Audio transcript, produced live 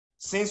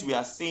since we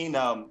are seeing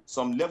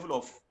some level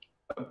of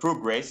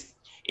progress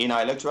in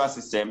our electoral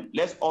system,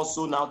 let's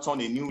also now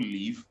turn a new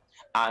leaf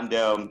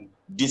and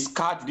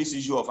discard this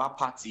issue of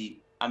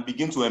apathy and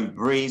begin to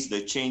embrace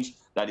the change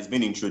that is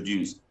being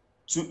introduced.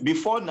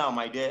 Before now,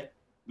 my dear,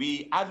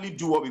 we hardly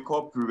do what we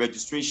call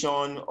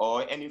pre-registration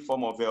or any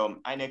form of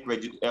INEC,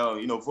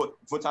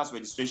 voters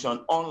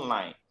registration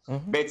online.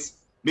 But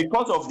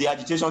because of the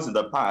agitations in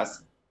the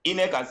past,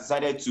 INEC has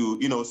decided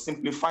to,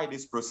 simplify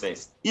this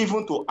process,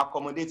 even to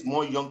accommodate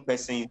more young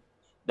persons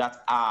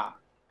that are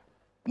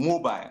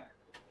mobile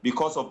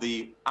because of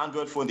the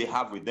Android phone they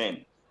have with them.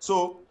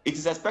 So it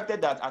is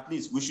expected that at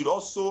least we should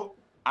also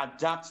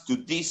adapt to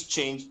this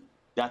change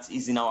that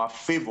is in our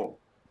favor.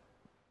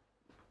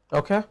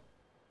 Okay.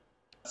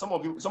 Some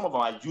of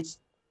our youth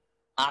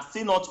are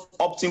still not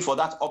opting for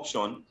that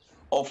option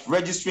of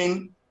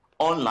registering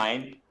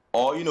online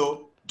or,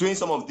 doing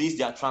some of these,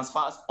 their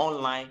transfers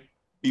online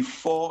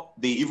before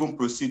they even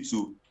proceed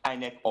to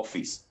INEC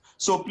office.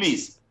 So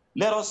please,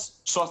 let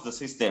us trust the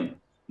system.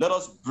 Let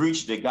us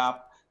bridge the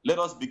gap. Let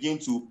us begin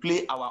to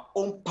play our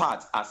own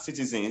part as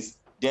citizens.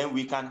 Then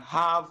we can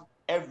have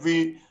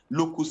every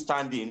local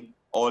standing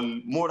or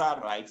moral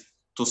right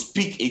to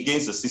speak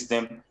against the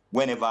system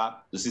whenever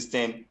the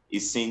system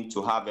is seen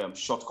to have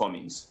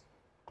shortcomings.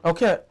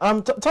 Okay,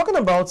 I'm talking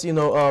about,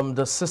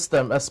 the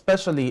system,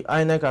 especially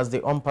INEC as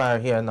the umpire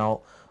here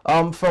now.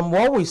 From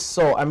what we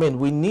saw, I mean,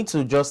 we need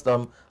to just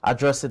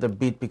address it a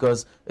bit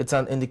because it's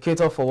an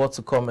indicator for what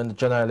to come in the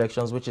general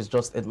elections, which is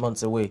just 8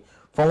 months away.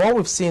 From what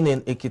we've seen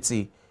in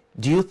Ekiti,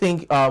 do you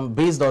think,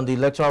 based on the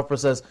electoral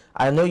process,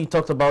 I know you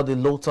talked about the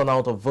low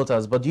turnout of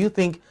voters, but do you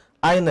think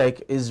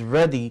INEC is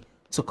ready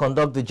to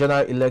conduct the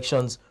general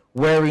elections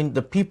wherein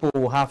the people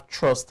will have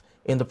trust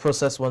in the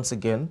process once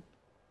again?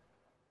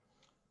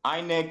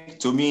 INEC,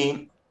 to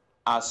me,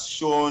 has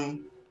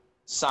shown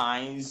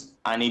signs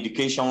and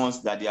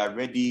indications that they are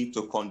ready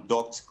to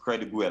conduct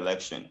credible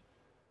election.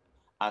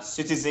 As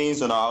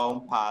citizens on our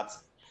own part,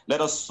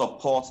 let us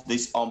support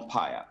this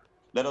umpire.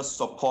 Let us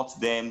support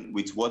them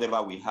with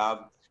whatever we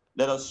have.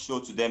 Let us show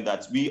to them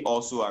that we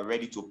also are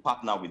ready to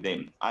partner with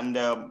them. And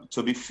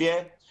to be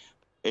fair,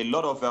 a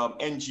lot of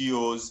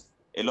NGOs,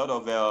 a lot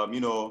of,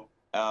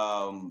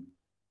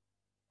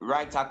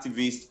 right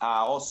activists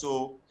are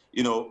also,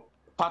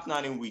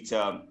 partnering with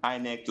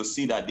INEC to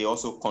see that they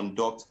also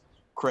conduct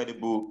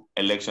credible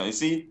elections. You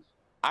see,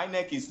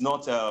 INEC is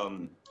not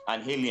an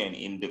alien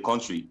in the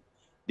country.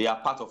 They are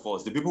part of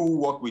us. The people who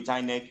work with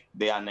INEC,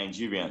 they are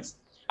Nigerians.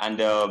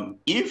 And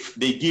if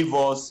they give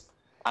us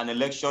an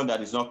election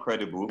that is not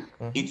credible,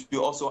 it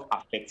will also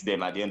affect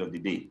them at the end of the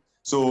day.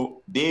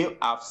 So they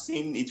have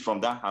seen it from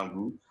that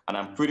angle, and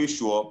I'm pretty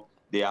sure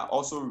they are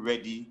also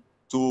ready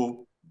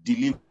to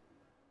deliver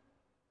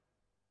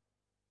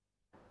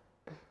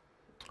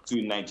to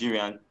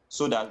Nigerians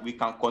so that we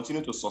can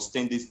continue to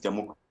sustain this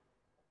democracy.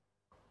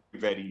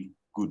 Very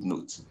good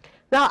note.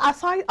 Now,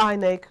 aside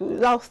INEC,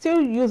 now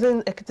still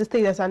using Ekiti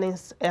State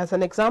as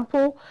an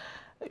example,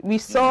 we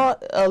saw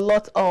a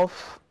lot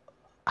of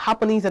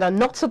happenings that are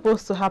not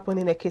supposed to happen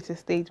in Ekiti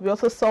State. We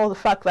also saw the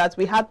fact that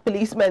we had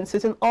policemen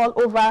sitting all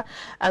over,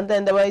 and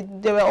then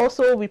there were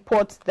also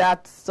reports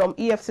that some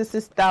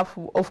EFCC staff,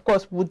 of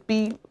course, would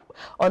be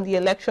on the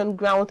election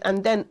ground,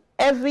 and then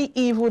every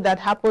evil that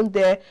happened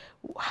there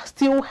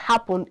still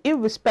happened,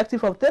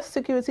 irrespective of the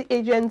security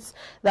agents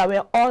that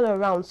were all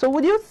around. So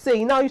would you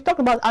say, now you talked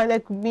about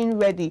INEC being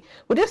ready,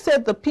 would you say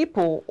the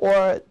people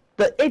or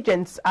the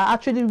agents are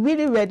actually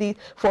really ready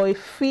for a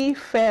free,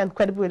 fair and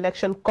credible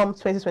election come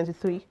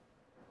 2023?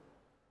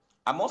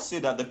 I must say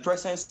that the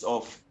presence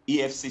of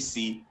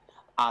EFCC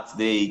at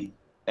the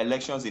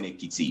elections in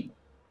Ekiti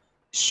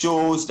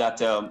shows that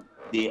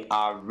they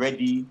are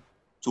ready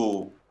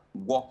to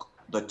walk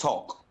the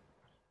talk.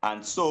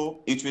 And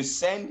so it will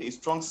send a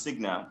strong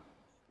signal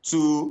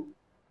to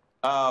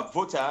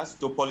voters,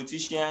 to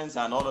politicians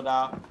and all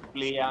other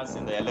players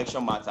in the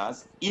election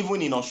matters,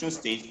 even in Osun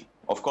State.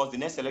 Of course, the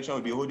next election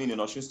will be holding in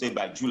Osun State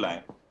by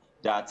July,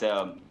 that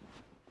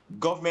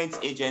government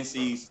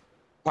agencies,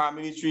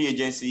 paramilitary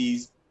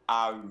agencies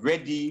are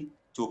ready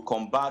to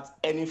combat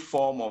any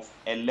form of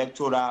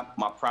electoral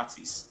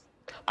malpractice.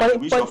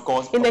 But of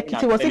course, in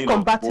Ekiti, was it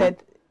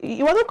combated?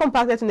 It wasn't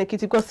compacted in Ekiti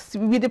because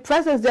with the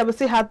presence there, we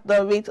still had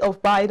the rate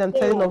of buy and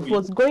selling of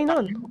votes going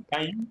on.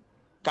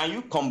 Can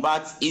you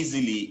combat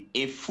easily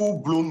a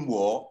full-blown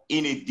war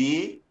in a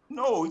day?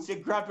 No, it's a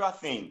gradual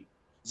thing.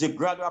 It's a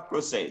gradual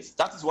process.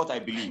 That is what I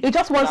believe. It's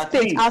just one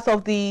state out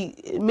of the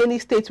many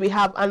states we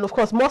have, and of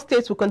course, more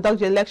states will conduct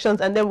the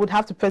elections and then would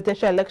have the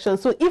presidential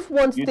elections. So if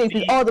one state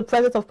with all the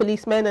presence of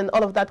policemen and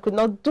all of that could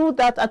not do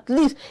that, at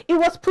least it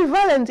was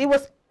prevalent. It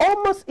was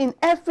almost in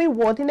every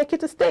ward in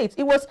Ekiti State.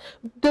 It was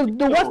the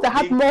ones that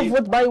had more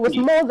vote buying was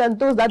more than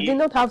those that did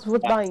not have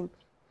vote buying.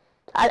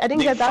 I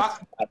didn't get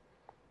that.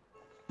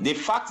 The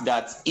fact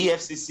that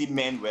EFCC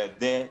men were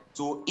there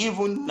to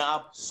even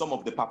nab some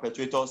of the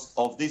perpetrators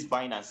of this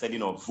buying and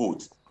selling of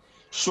votes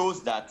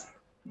shows that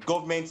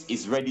government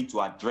is ready to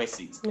address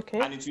it.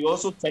 Okay. And it will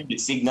also send the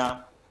signal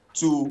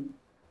to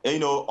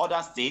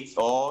other states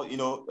or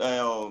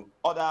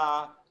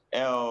other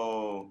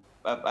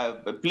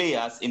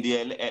players in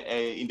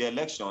the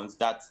elections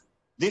that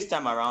this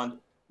time around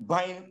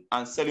buying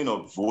and selling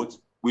of votes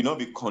will not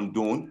be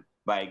condoned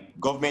by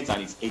government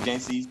and its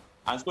agencies.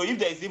 And so if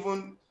there is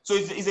even, so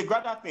it's a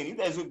gradual thing. If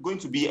there's going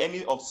to be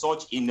any of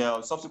such in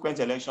subsequent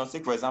elections,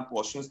 take for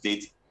example, Osun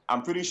State,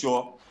 I'm pretty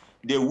sure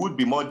they would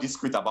be more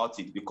discreet about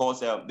it, because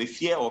the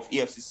fear of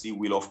EFCC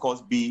will of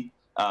course be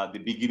the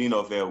beginning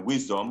of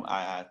wisdom,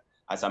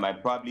 as I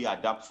might probably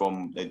adapt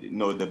from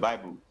the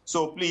Bible.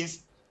 So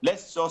please,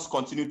 let's just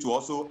continue to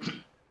also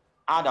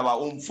add our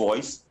own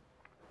voice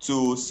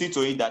to see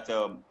to it that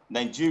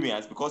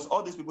Nigerians, because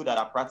all these people that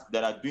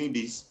are doing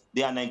this,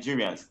 they are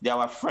Nigerians. They are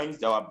our friends,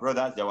 they are our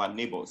brothers, they are our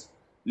neighbors.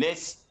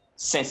 Let's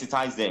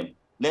sensitize them.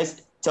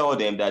 Let's tell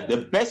them that the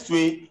best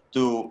way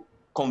to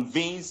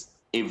convince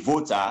a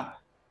voter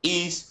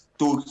is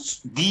to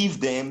give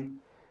them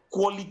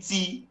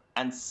quality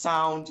and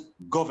sound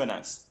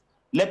governance.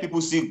 Let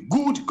people see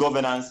good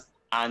governance,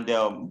 and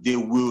they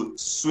will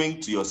swing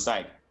to your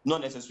side,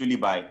 not necessarily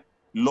by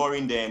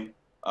luring them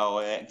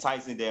or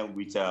enticing them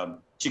with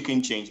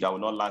chicken change that will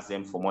not last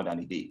them for more than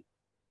a day.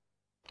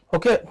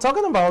 Okay,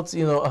 talking about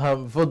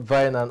vote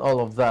buying and all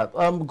of that,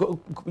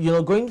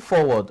 going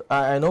forward,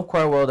 I know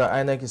quite well that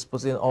INEC is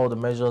putting all the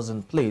measures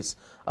in place,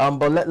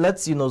 but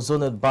let's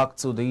zone it back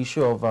to the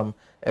issue of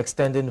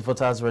extending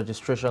voters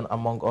registration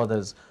among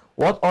others.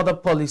 What other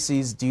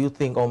policies do you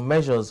think or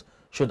measures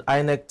should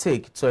INEC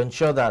take to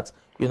ensure that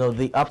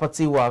the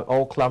apathy we are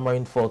all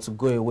clamoring for to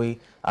go away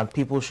and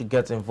people should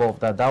get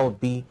involved? That would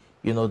be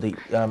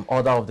the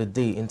order of the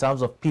day in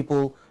terms of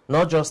people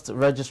not just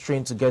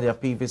registering to get their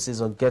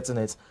PVCs or getting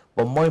it,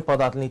 but more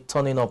importantly,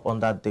 turning up on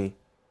that day.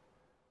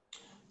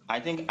 I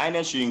think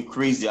INEC should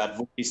increase the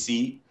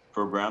advocacy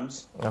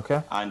programs,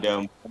 okay,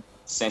 and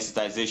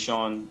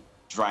sensitization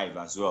drive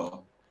as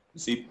well. You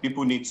see,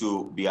 people need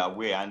to be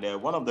aware,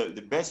 and one of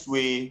the best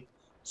way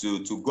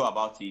to go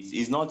about it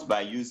is not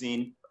by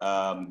using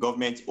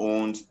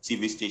government-owned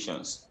TV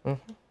stations.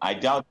 Mm-hmm. I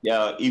doubt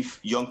if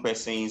young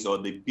persons or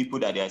the people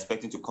that they're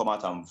expecting to come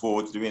out and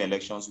vote during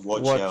elections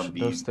watch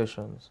those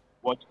stations,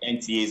 watch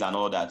NTAs and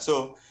all that.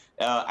 So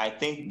I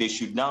think they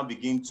should now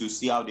begin to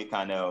see how they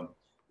can,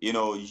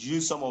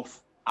 use some of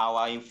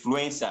our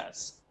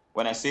influencers.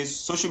 When I say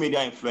social media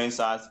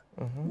influencers,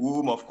 mm-hmm,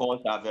 whom of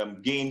course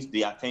have gained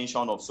the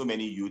attention of so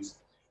many youths,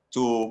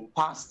 to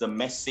pass the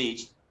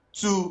message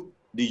to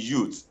the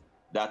youth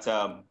that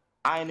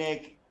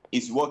INEC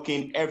is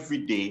working every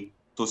day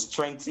to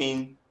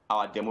strengthen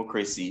our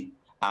democracy,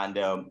 and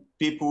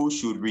people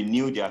should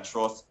renew their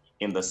trust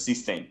in the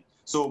system.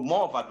 So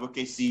more of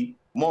advocacy,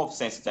 more of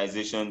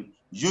sensitization,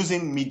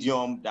 using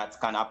medium that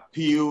can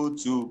appeal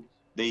to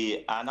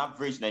an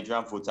average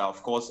Nigerian voter,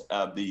 of course,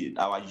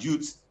 our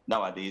youth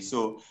nowadays.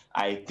 So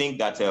I think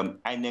that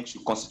INEC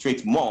should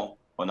concentrate more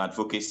on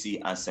advocacy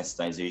and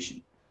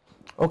sensitization.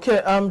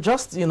 Okay,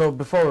 just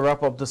before we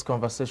wrap up this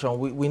conversation,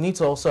 we need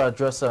to also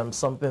address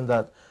something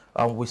that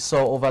we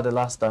saw over the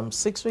last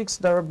 6 weeks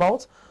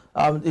thereabout.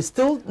 It's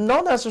still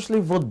not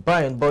necessarily vote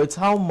buying, but it's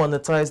how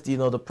monetized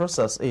the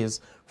process is,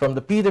 from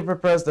the PDP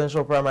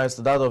presidential primaries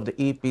to that of the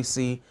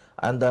APC,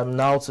 and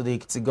now to the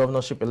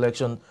governorship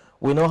election.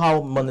 We know how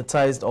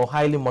monetized or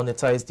highly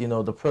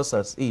monetized the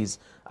process is,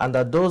 and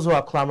that those who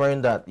are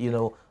clamoring that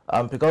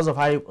because of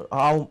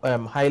how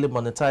highly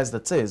monetized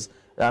it is,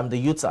 the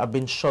youths are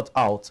being shut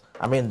out.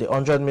 I mean, the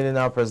 100 million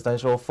naira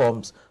presidential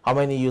forms, how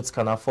many youths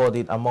can afford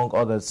it, among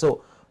others?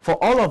 So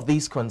for all of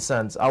these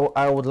concerns,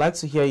 I would like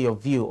to hear your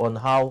view on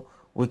how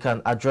we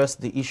can address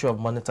the issue of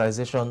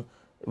monetization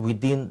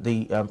within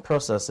the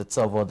process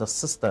itself or the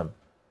system.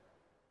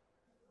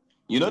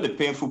 The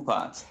painful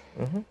part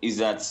is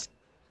that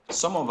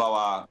some of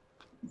our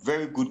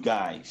very good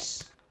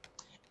guys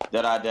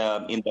that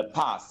are in the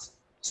past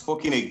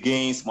spoken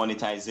against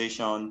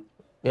monetization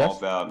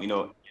of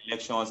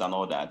elections and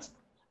all that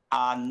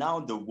are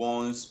now the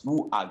ones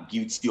who are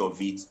guilty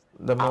of it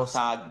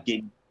after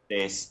getting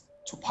access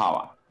to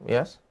power.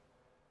 Yes,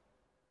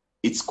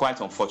 it's quite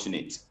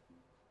unfortunate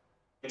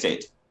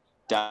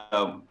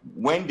that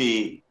when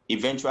they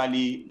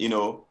eventually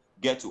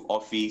get to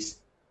office,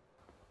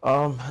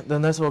 the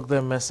network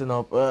they're messing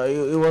up.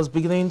 It was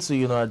beginning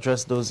to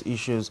address those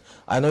issues.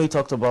 I know you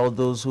talked about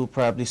those who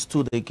probably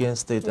stood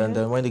against it, and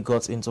then when they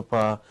got into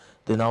power,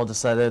 they now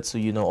decided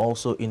to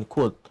also, in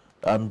quote,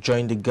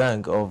 join the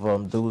gang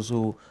of those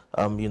who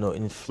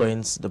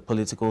influence the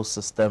political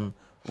system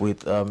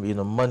with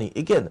money.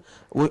 Again,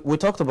 we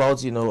talked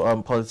about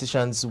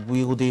politicians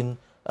wielding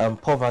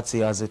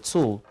poverty as a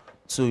tool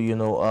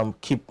to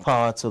keep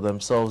power to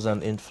themselves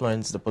and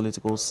influence the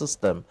political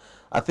system.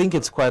 I think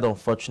it's quite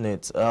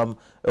unfortunate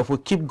if we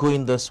keep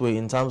going this way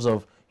in terms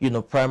of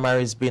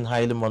primaries being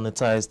highly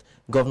monetized,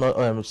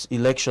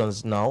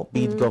 elections now,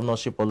 be it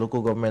governorship or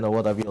local government or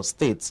whatever your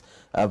states,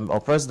 or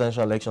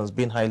presidential elections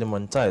being highly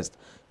monetized.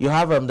 You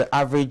have the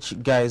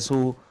average guys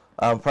who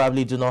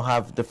probably do not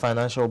have the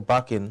financial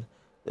backing,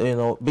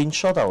 being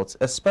shut out,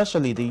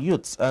 especially the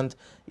youths. And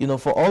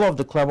for all of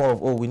the clamor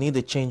of, oh, we need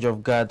a change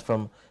of guard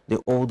from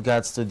the old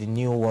guards to the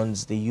new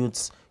ones, the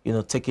youths, you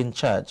know, taking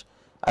charge.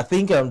 I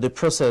think the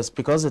process,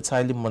 because it's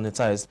highly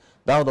monetized,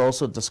 that would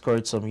also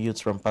discourage some youths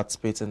from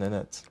participating in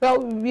it. Well,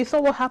 we saw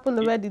what happened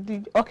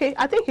already. Okay,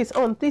 I think it's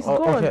on. Please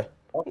go on.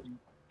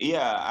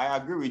 Yeah, I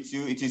agree with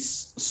you. It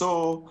is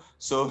so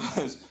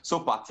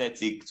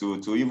pathetic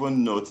to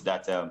even note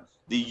that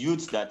the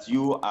youth that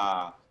you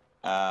are,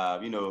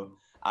 you know,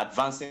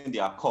 advancing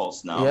their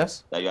cause now,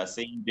 yes, that you are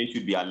saying they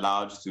should be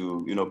allowed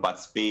to, you know,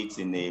 participate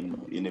in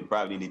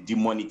a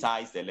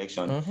demonetized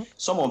election.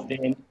 Some of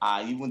them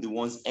are even the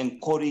ones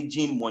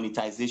encouraging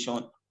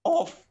monetization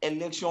of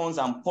elections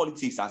and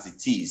politics as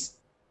it is.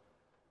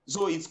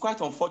 So it's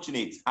quite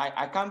unfortunate.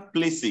 I can't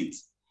place it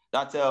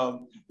that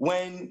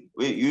when,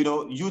 you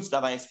know, youths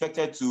that are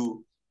expected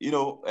to, you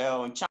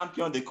know,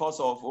 champion the cause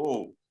of,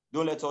 oh,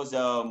 don't let us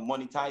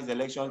monetize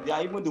elections, they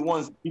are even the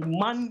ones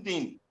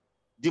demanding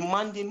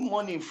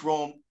money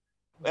from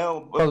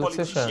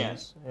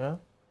politicians. Yeah. Do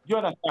you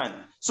understand?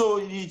 So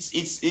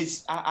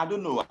it's I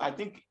don't know. I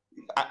think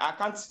I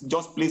can't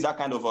just place that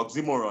kind of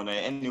oxymoron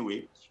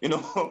anyway. You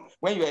know,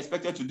 when you're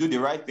expected to do the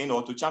right thing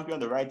or to champion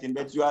the right thing,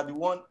 but you are the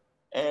one,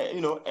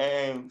 you know,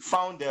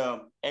 found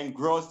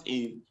engrossed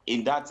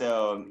in that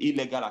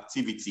illegal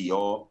activity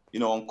or, you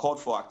know, uncalled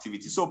for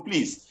activity. So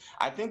please,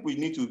 I think we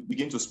need to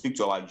begin to speak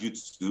to our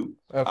youth too,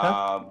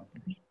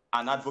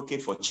 and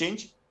advocate for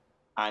change,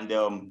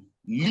 and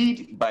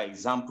lead by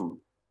example.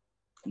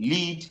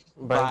 Lead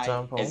by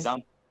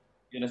example.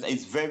 You know,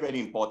 it's very, very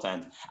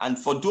important. And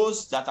for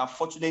those that are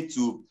fortunate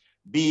to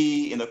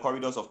be in the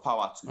corridors of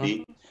power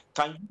today,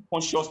 can you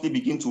consciously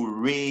begin to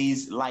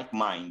raise like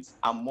minds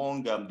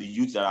among the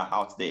youth that are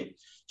out there?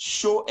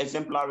 Show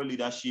exemplary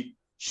leadership,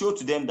 show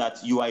to them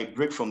that you are a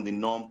break from the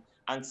norm,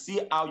 and see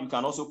how you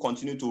can also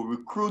continue to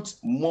recruit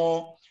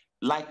more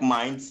like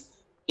minds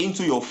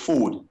into your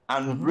fold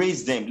and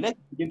raise them. Let's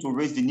begin to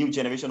raise the new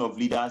generation of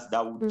leaders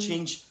that will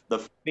change the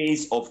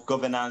face of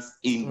governance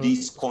in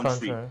this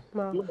country.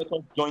 Don't let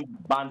us join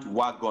the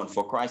bandwagon,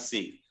 for Christ's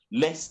sake.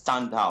 Let's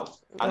stand out.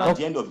 And at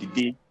the end of the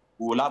day,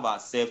 we will have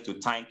ourselves to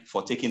thank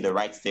for taking the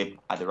right step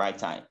at the right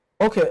time.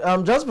 Okay,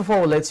 just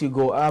before we let you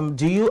go,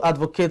 do you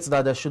advocate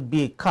that there should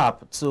be a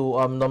cap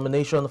to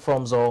nomination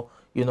forms or,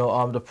 you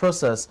know, the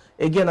process?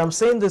 Again, I'm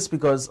saying this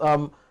because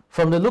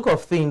from the look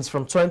of things,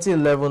 from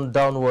 2011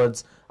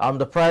 downwards,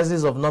 the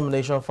prices of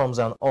nomination forms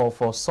and all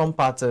for some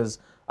parties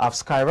have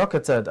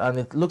skyrocketed, and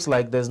it looks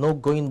like there's no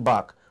going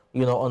back,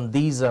 you know, on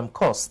these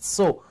costs.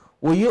 So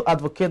will you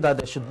advocate that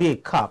there should be a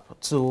cap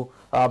to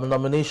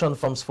nomination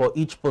forms for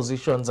each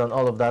positions and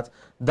all of that?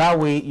 That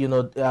way, you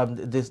know,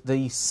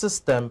 the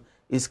system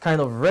is kind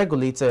of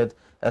regulated,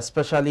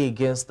 especially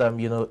against,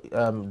 you know,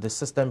 the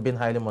system being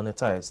highly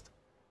monetized.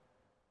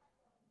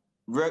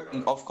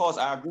 Of course,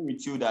 I agree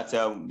with you that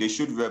they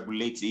should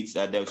regulate it.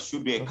 That there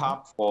should be a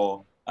cap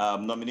for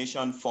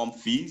nomination form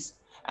fees,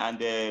 and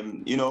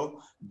you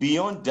know,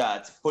 beyond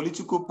that,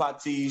 political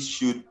parties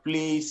should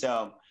place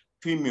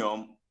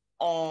premium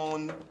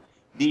on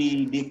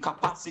the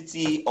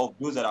capacity of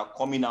those that are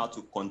coming out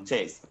to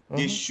contest.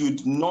 They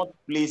should not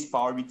place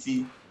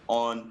priority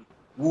on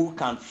who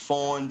can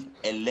fund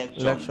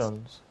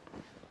elections.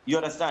 You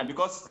understand?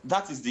 Because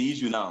that is the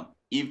issue now.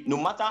 If no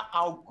matter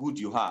how good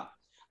you are,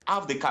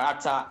 have the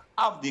character,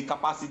 have the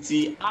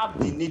capacity, have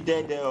the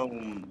needed,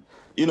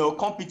 you know,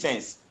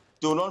 competence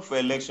to run for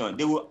election,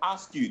 they will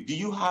ask you, do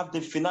you have the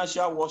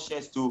financial war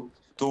chest to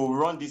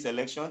run this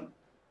election?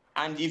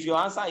 And if your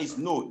answer is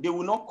no, they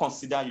will not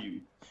consider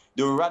you.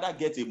 They will rather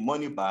get a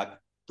money bag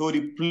to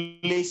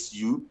replace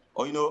you,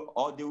 or, you know,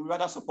 or they will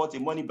rather support a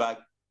money bag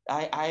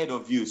ahead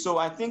of you. So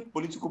I think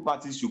political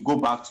parties should go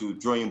back to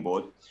drawing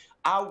board.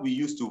 How we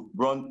used to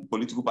run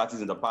political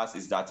parties in the past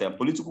is that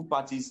political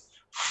parties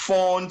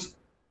fund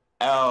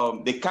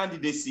the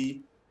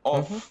candidacy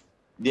of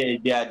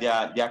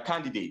their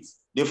candidates.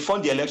 They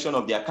fund the election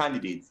of their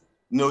candidates.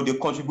 You know, they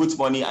contribute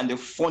money and they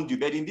fund you.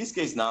 But in this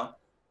case now,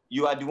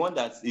 you are the one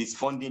that is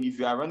funding. If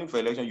you are running for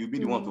election, you'll be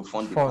the one to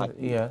fund the party.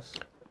 Yes.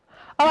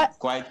 It's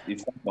quite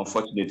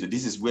unfortunate.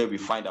 This is where we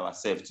find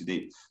ourselves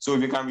today. So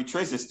if you can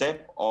retrace the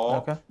step,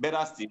 or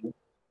better still.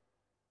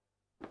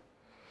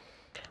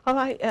 All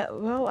right.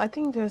 Well, I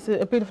think there's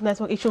a bit of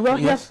network issue. Well,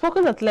 he has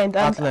spoken at length,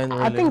 and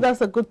really. I think that's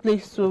a good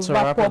place to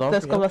wrap up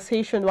this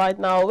conversation right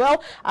now.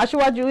 Well,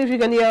 Asiwaju, if you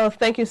can hear us,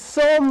 thank you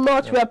so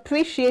much. We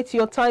appreciate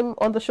your time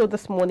on the show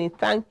this morning.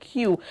 Thank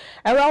you.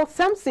 And well,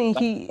 Samson,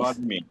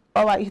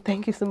 all right,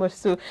 thank you so much,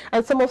 Sue.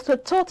 And some of the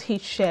thought he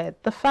shared,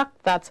 the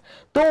fact that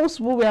those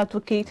who were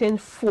advocating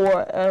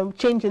for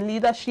change in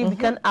leadership, we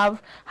can't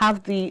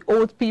have the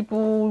old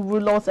people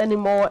rule us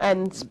anymore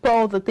and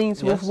spoil the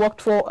things we've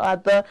worked for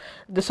at the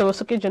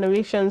Sorosuke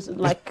generations,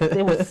 like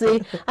they would say.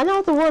 And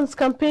now the ones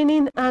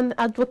campaigning and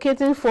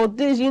advocating for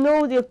this, you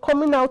know, they're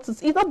coming out.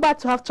 It's not bad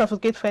to have to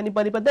advocate for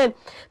anybody, but then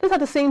these are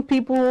the same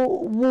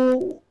people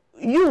who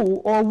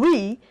you or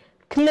we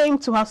claim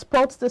to have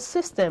spoiled the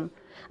system.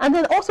 And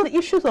then also the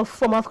issues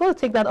of I was going to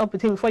take that up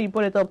with him before you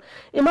brought it up.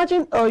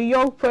 Imagine a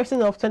young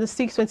person of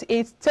 26,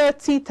 28,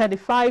 30,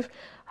 35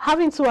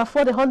 having to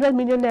afford 100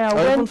 million naira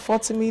or even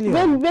 40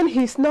 million when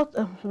he's not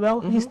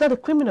he's not a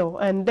criminal,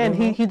 and then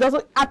he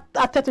doesn't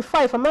at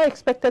 35. Am I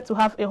expected to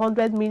have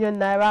 100 million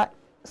naira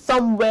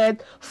somewhere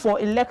for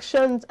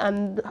elections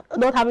and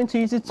not having to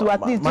use it to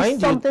at least do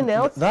something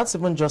else? That's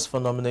even just for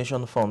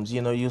nomination forms.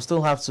 You know, you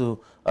still have to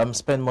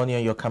spend money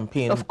on your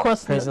campaign, of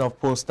course, printing of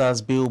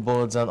posters,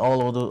 billboards, and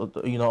all of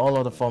the all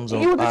of the forms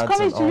of you ads.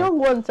 Discourage the young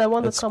ones. I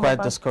want to come. It's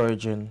quite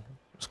discouraging.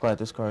 It's quite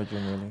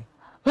discouraging, really.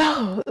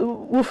 Well,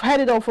 we've heard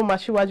it all from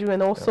Ashiwaju,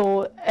 and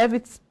also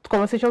every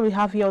conversation we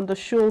have here on the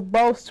show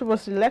boils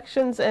towards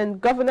elections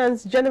and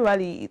governance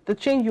generally. The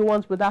change you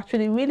want would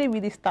actually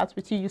really start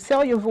with you. You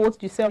sell your votes,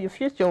 you sell your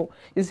future.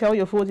 You sell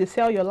your vote, you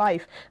sell your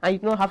life, and you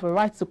don't have a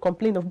right to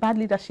complain of bad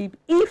leadership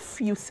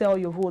if you sell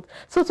your vote.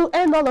 So to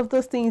end all of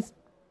those things,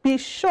 be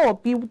sure,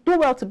 do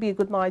well to be a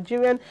good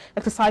Nigerian,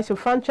 exercise your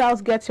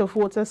franchise, get your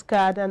voters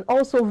card, and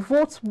also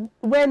vote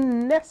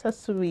when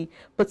necessary.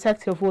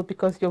 Protect your vote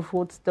because your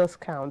vote does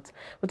count.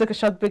 We'll take a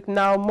short break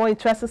now. More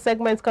interesting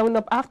segments coming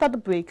up after the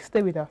break.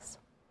 Stay with us.